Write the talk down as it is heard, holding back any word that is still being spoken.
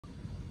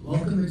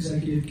Welcome,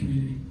 executive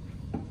community.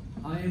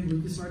 I am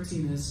Lucas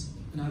Martinez,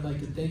 and I'd like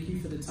to thank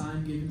you for the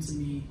time given to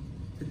me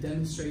to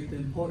demonstrate the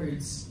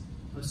importance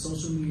of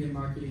social media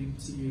marketing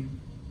to you.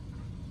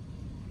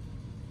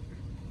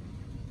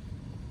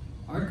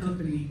 Our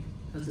company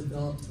has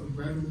developed a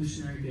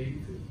revolutionary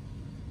baby food.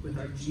 With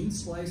our gene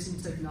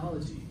splicing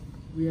technology,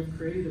 we have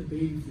created a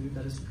baby food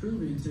that is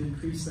proven to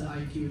increase the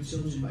IQ of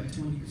children by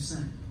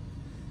 20%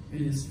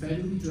 and is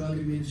federally Drug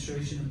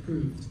Administration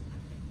approved,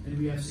 and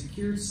we have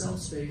secured shelf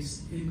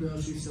space in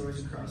grocery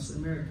stores across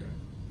America.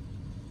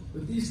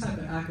 With these type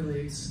of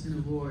accolades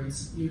and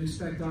awards, you'd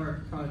expect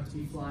our product to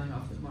be flying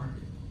off the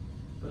market,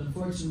 but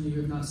unfortunately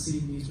you have not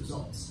seen these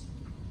results.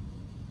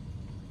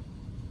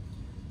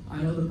 I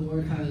know the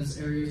board has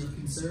areas of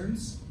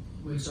concerns,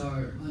 which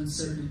are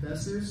uncertain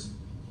investors,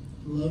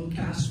 low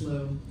cash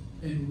flow,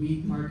 and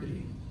weak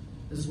marketing,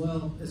 as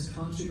well as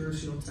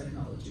controversial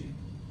technology.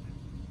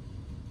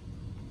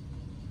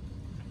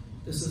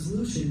 The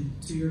solution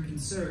to your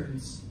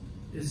concerns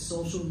is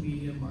social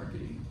media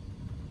marketing.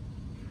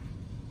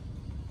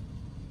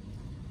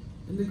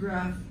 In the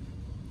graph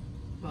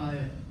by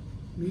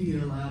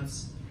Media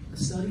Labs, a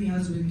study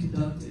has been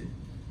conducted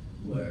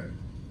where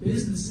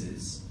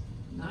businesses,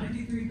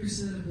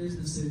 93% of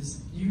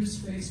businesses use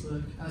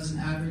Facebook as an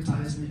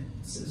advertisement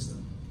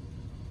system.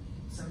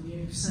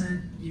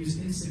 78% use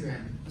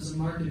Instagram as a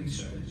marketing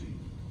strategy.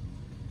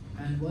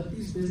 And what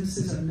these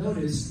businesses have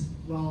noticed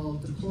while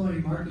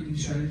deploying marketing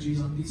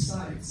strategies on these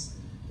sites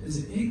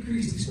is an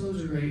increased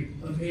exposure rate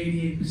of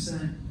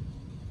 88%,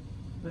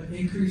 an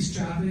increased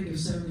traffic of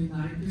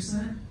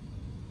 79%,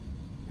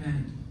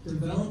 and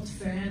developed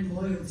fan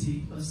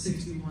loyalty of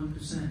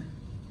 61%.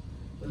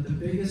 But the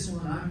biggest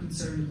one I'm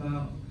concerned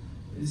about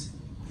is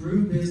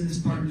grew business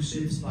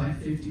partnerships by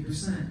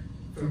 50%,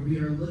 for we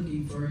are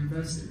looking for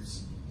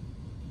investors.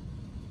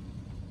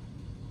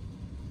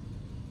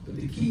 But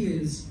the key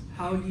is,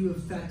 how do you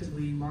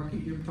effectively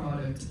market your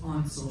product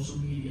on social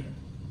media?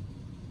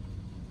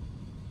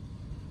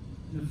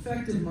 An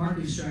effective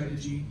market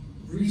strategy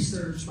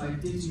researched by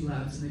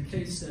DigiLabs in a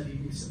case study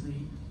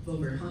recently of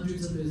over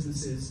hundreds of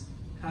businesses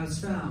has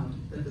found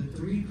that the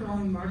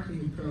three-pronged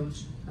marketing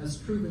approach has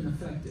proven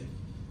effective.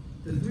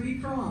 The three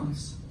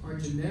prongs are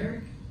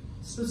generic,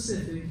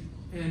 specific,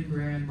 and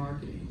brand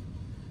marketing.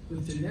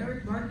 With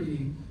generic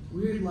marketing,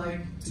 we would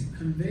like to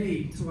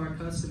convey to our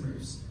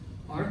customers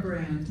our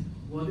brand,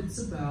 what it's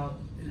about,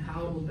 and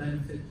how it will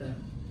benefit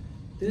them.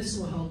 This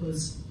will help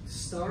us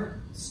start,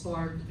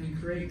 spark, and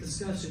create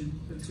discussion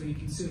between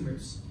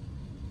consumers.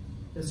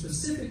 The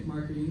specific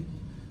marketing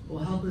will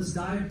help us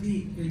dive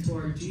deep into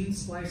our gene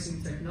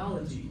splicing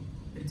technology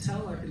and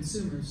tell our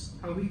consumers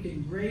how we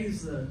can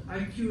raise the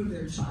IQ of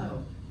their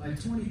child by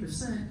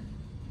 20%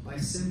 by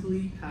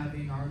simply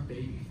having our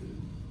baby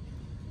food.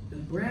 The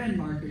brand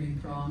marketing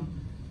prong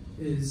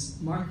is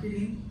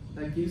marketing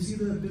that gives you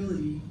the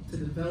ability to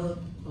develop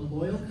a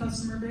loyal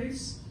customer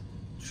base,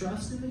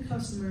 trust in the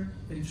customer,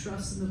 and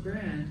trust in the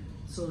brand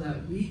so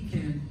that we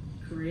can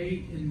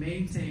create and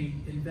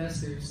maintain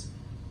investors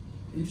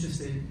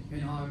interested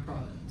in our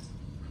product.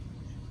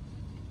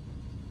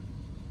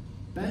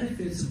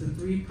 Benefits of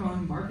the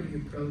three-pronged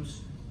marketing approach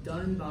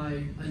done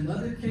by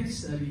another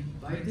case study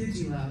by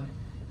DigiLab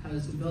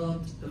has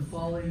developed the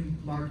following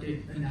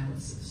market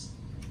analysis.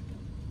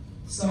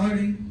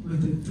 Starting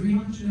with a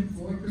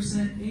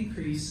 304%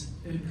 increase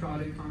in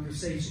product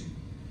conversation.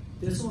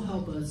 This will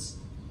help us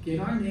get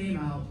our name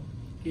out,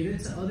 get it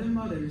to other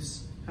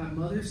mothers, have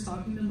mothers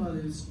talking to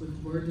mothers with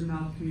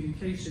word-of-mouth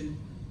communication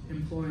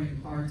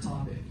employing our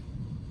topic.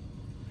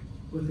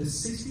 With a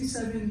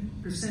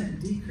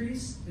 67%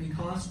 decrease in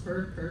cost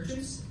per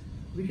purchase,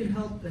 we can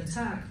help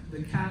attack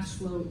the cash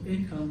flow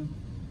income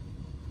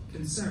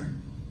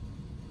concern.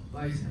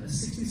 By a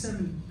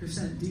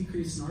 67%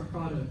 decrease in our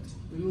product,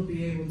 we will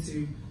be able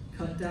to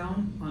cut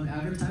down on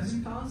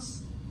advertising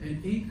costs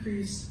and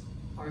increase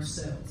our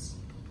sales,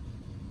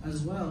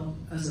 as well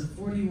as a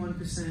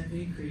 41%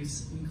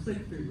 increase in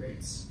click-through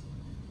rates.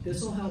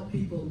 This will help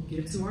people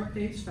get to our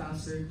page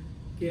faster,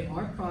 get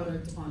our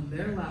product on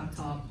their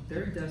laptop,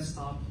 their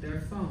desktop,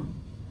 their phone.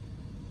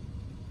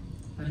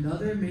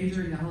 Another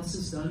major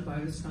analysis done by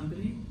this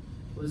company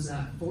was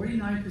that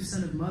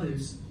 49% of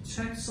mothers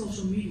check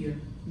social media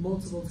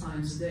multiple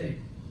times a day,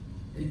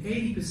 and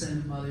 80%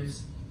 of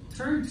mothers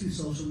turn to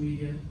social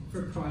media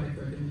for product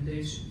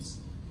recommendations.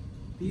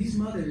 These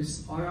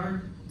mothers are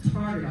our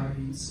target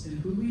audience and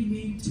who we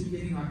need to be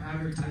getting our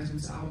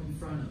advertisements out in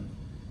front of.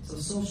 So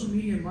social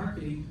media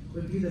marketing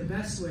would be the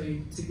best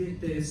way to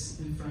get this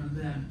in front of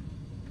them.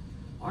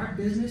 Our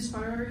business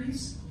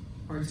priorities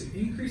are to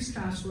increase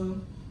cash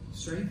flow,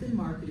 strengthen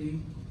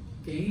marketing,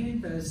 gain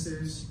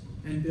investors,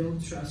 and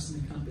build trust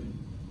in the company.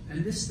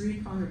 And this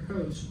three-pronged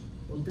approach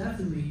will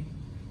definitely,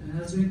 and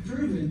has been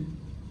proven,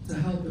 to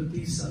help with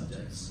these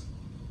subjects.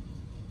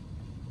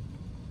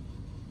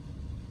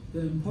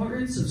 The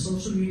importance of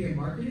social media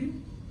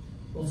marketing?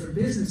 Well, for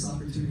business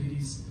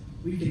opportunities,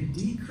 we can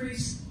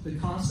decrease the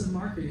cost of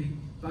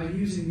marketing by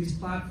using these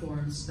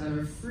platforms that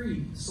are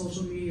free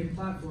social media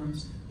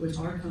platforms, which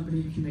our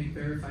company can make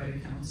verified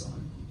accounts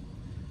on.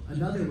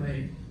 Another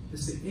way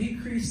is to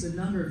increase the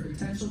number of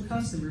potential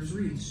customers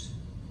reached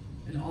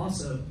and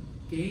also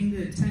gain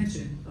the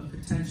attention of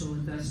potential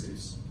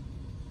investors.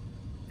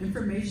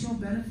 Informational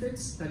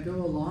benefits that go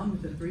along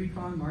with the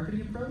three-pronged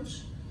marketing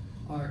approach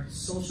are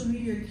social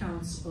media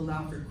accounts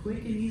allow for quick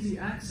and easy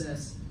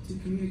access to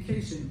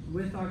communication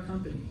with our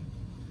company.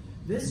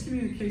 This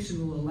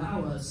communication will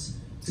allow us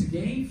to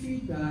gain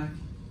feedback,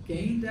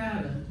 gain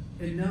data,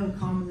 and know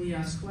commonly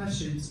asked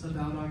questions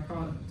about our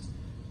product.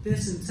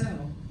 This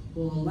intel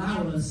will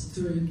allow us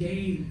to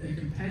gain a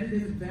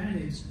competitive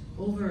advantage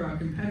over our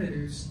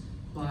competitors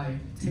by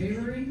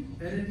tailoring,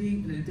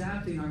 editing, and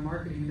adapting our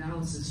marketing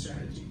analysis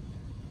strategy.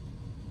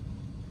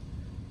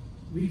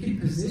 We can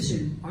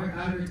position our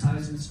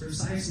advertisements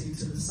precisely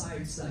to the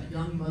sites that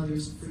young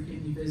mothers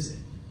frequently visit.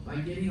 By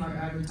getting our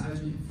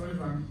advertisement in front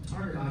of our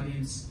target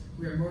audience,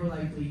 we are more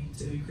likely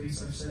to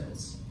increase our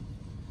sales.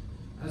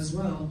 As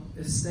well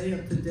as stay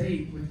up to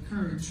date with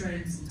current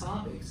trends and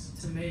topics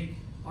to make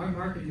our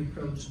marketing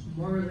approach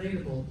more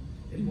relatable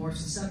and more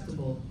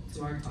susceptible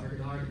to our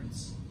target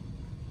audience.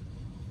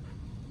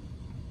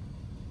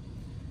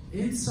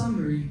 In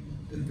summary,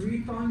 the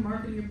three-pronged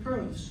marketing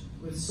approach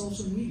with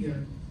social media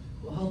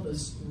will help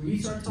us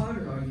reach our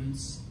target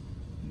audience,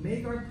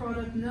 make our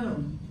product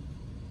known,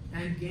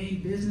 and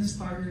gain business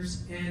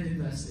partners and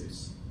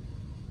investors.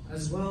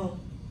 As well,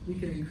 we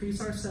can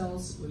increase our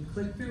sales with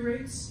click-through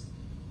rates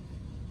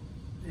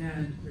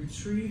and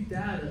retrieve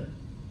data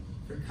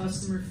for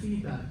customer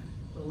feedback,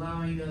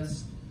 allowing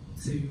us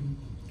to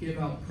give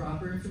out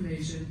proper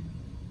information,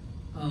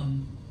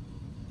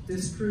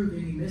 disprove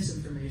any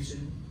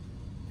misinformation,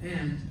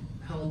 and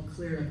help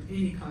clear up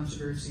any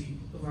controversy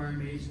of our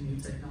amazing new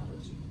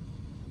technology.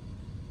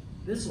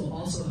 This will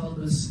also help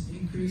us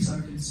increase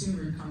our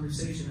consumer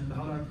conversation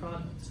about our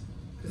product,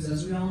 because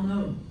as we all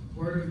know,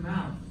 word of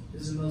mouth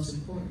is the most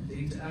important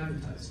thing to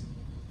advertising.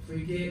 If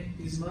we get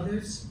these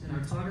mothers and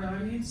our target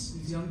audience,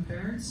 these young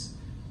parents,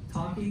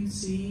 talking,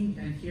 seeing,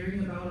 and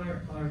hearing about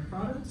our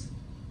product,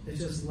 it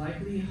just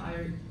likely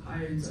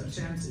heightens our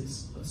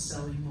chances of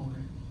selling more.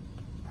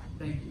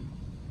 Thank you.